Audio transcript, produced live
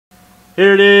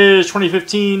Here it is,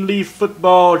 2015 Leaf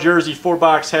Football Jersey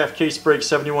 4-box half case break,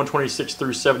 7126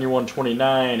 through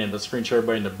 7129. And let's screen share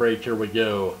everybody in the break. Here we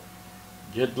go.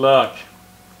 Good luck.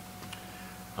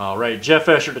 All right, Jeff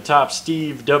Escher at the top,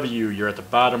 Steve W. You're at the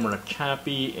bottom. We're going to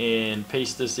copy and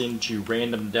paste this into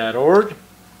random.org.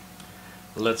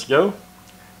 Let's go.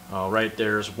 All right,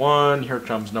 there's 1. Here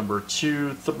comes number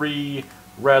 2, 3,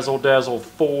 razzle dazzle,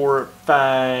 4,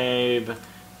 5,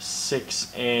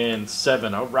 6, and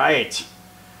 7. All right.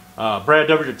 Brad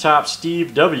W. at the top,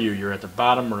 Steve W. You're at the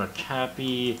bottom. We're going to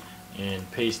copy and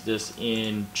paste this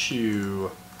into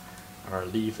our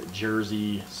Leaf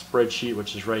Jersey spreadsheet,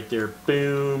 which is right there.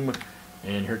 Boom.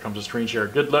 And here comes a screen share.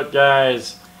 Good luck,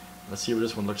 guys. Let's see what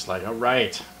this one looks like. All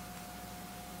right.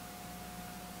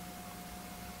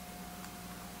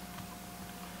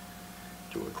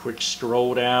 Do a quick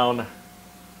scroll down.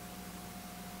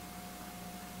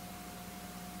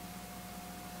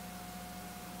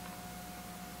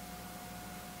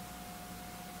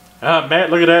 Matt,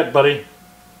 look at that, buddy.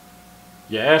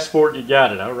 You asked for it, you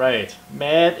got it. All right.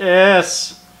 Matt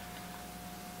S.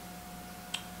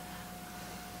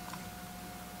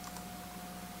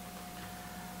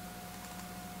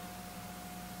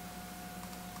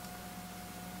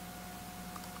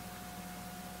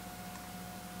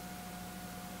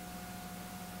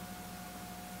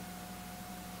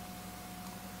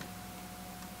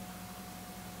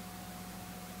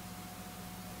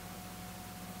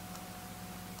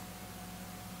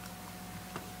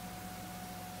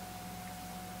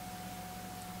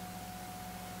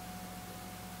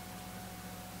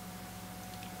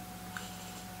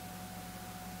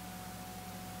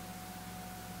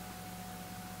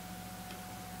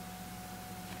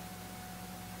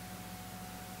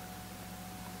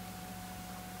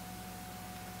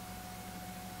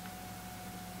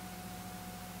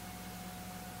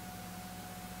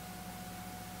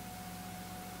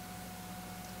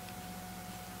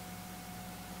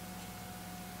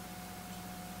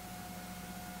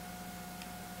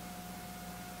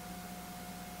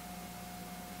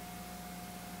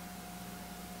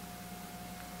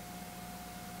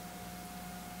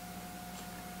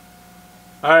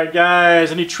 All right,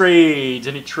 guys, any trades?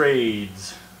 Any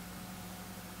trades?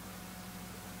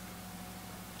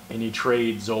 Any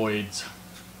tradezoids?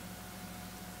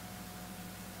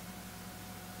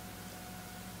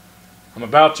 I'm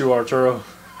about to, Arturo.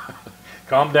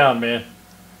 Calm down, man.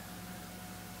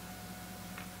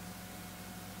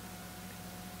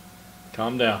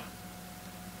 Calm down.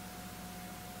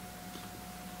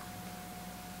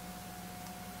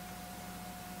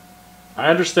 I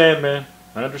understand, man.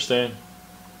 I understand.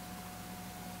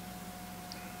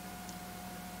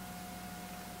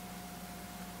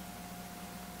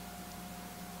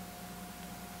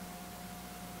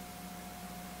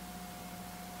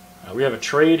 We have a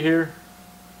trade here.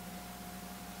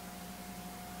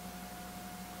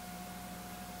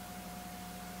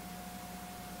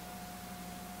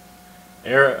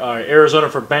 Arizona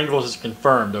for Bengals is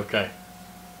confirmed. Okay.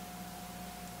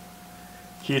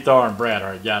 Keith R. and Brad. All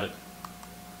right, got it.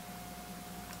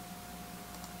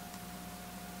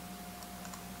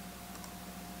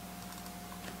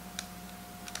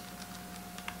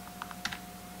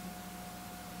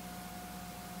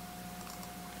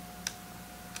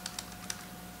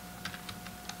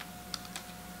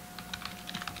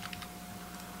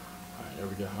 There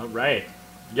we go. All right.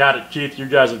 Got it, Keith. You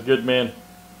guys are good, man.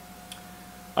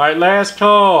 All right, last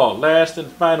call. Last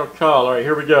and final call. All right,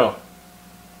 here we go.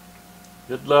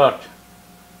 Good luck.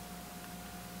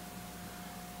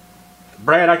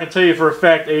 Brad, I can tell you for a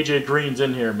fact AJ Green's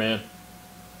in here, man.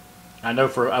 I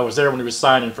know I was there when he was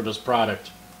signing for this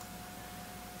product.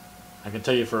 I can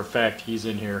tell you for a fact he's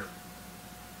in here.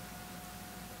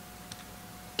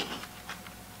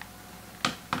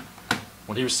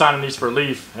 When he was signing these for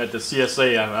Leaf at the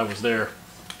CSA, I was there.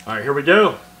 All right, here we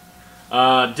go.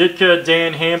 Ditka,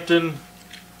 Dan Hampton,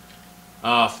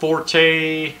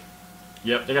 Forte.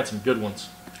 Yep, they got some good ones.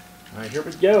 All right, here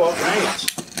we go. All right.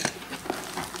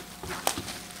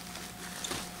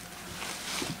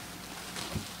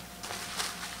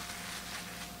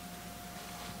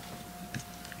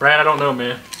 Brad, I don't know,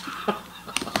 man.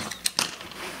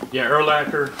 Yeah,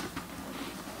 Urlacher.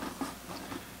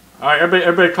 All right,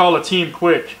 everybody call a team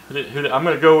quick. I'm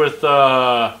going to go with,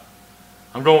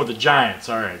 I'm going with the Giants.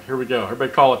 All right, here we go.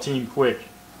 Everybody call a team quick.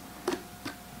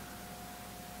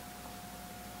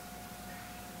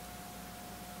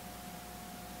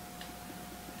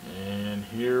 And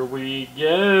here we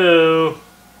go.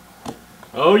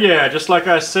 Oh, yeah, just like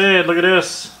I said, look at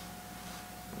this.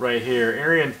 Right here,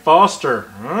 Arian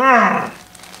Foster.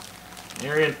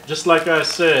 Arian, just like I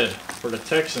said, for the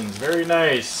Texans. Very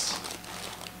nice.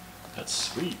 That's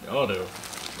sweet auto.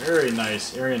 Very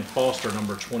nice. Arian Foster,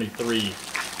 number 23.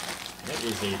 That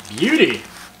is a beauty.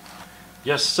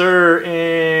 Yes, sir.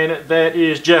 And that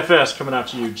is Jeff S. coming out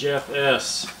to you. Jeff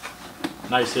S.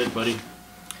 Nice hit, buddy.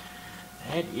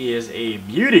 That is a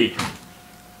beauty.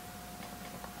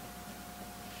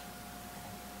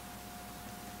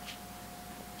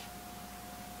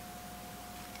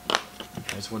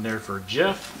 Nice one there for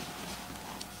Jeff.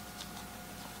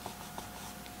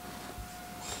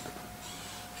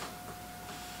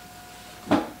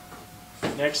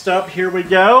 Next up, here we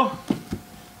go.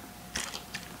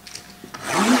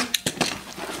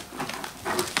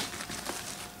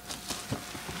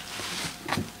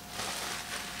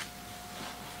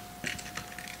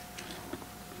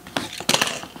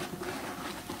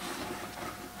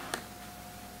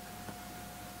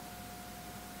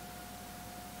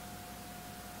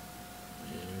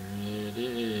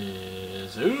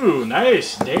 Ooh,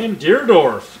 nice. Dan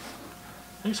Deerdorf.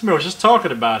 I think somebody was just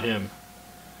talking about him.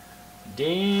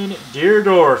 Dan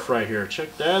Deerdorf right here.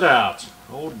 Check that out.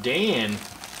 Old Dan.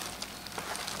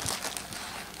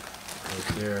 Right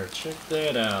there. Check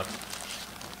that out.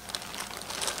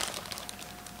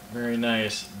 Very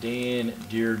nice. Dan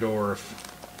Deerdorf.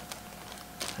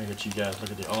 I get you guys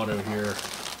look at the auto here.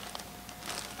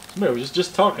 Somebody was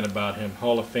just talking about him.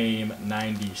 Hall of Fame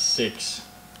 96.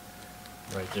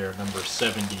 Right there, number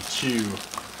 72.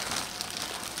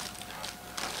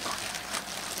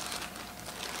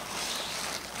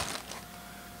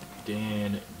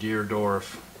 Dan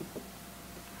Deerdorf.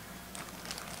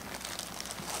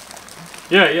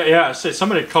 Yeah. I said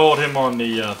somebody called him on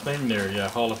the thing there. Yeah,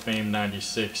 Hall of Fame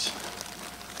 96.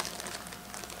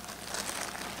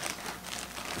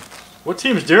 What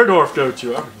team does Deerdorf go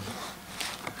to? I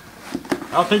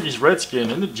don't think he's Redskin.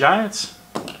 Isn't it Giants?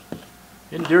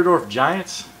 Isn't Deerdorf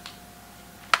Giants?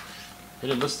 They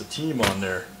didn't list the team on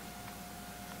there.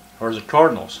 Or is it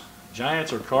Cardinals?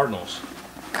 Giants or Cardinals?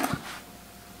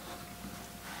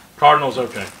 Cardinals,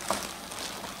 okay.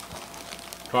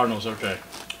 Cardinals, okay.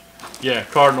 Yeah,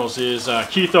 Cardinals is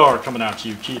Keith R. coming out to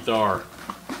you. Keith R.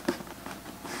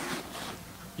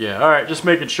 Yeah, alright, just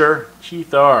making sure.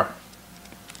 Keith R.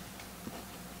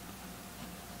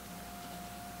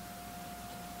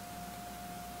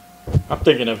 I'm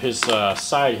thinking of his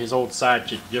his old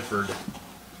sidekick Gifford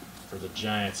for the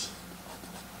Giants.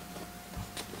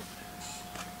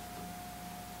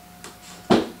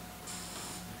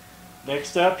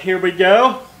 Next up, here we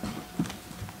go.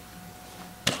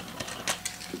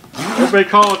 Everybody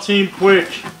call a team quick.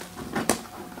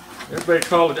 Everybody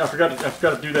call it. I forgot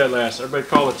to do that last. Everybody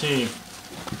call a team.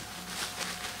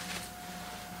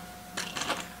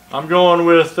 I'm going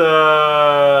with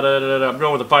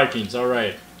the Vikings. All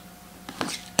right.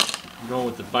 I'm going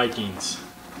with the Vikings.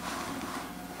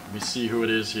 Let me see who it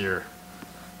is here.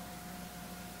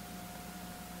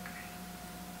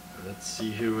 Let's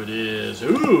see who it is.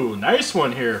 Ooh, nice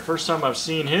one here. First time I've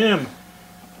seen him.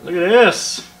 Look at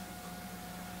this.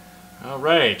 All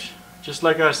right. Just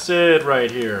like I said right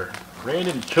here.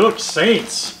 Brandon Cooks,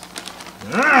 Saints.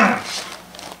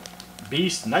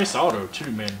 Beast. Nice auto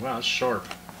too, man. Wow, that's sharp.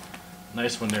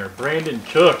 Nice one there. Brandon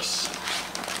Cooks.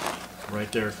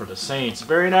 Right there for the Saints.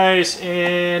 Very nice.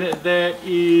 And that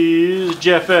is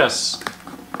Jeff S.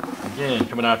 Again,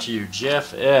 coming out to you.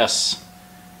 Jeff S.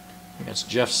 I think that's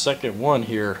Jeff's second one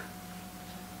here.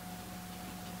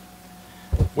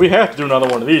 We have to do another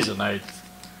one of these tonight.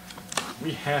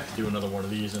 We have to do another one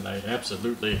of these tonight.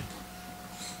 Absolutely.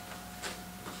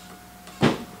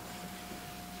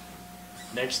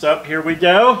 Next up, here we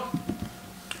go.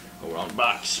 Oh, wrong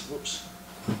box. Whoops.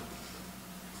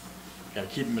 Got to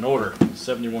keep them in order.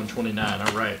 7129.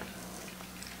 All right.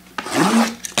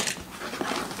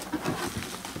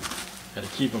 Got to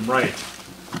keep them right.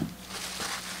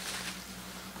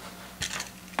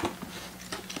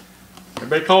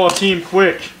 Everybody call a team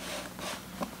quick.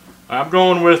 I'm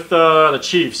going with the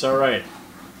Chiefs. All right.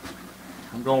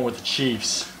 I'm going with the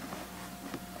Chiefs.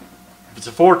 If it's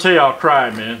a Forte, I'll cry,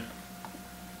 man.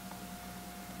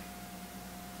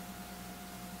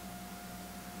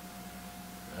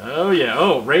 Oh, yeah.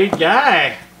 Oh, Ray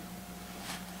Guy.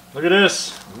 Look at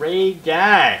this. Ray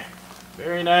Guy.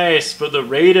 Very nice for the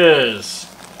Raiders.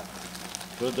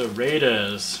 For the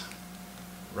Raiders.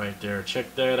 Right there.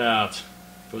 Check that out.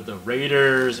 For the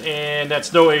Raiders. And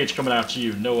that's Noah H. coming out to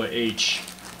you. Noah H.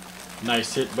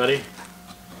 Nice hit, buddy.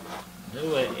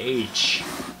 Noah H.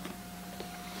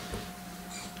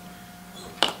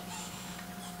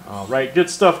 All right, good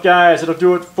stuff, guys. It'll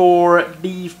do it for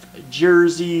Leaf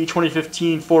Jersey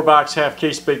 2015 4-box half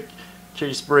case break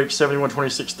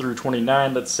 7126 through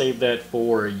 29. Let's save that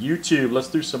for YouTube. Let's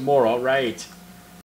do some more. All right.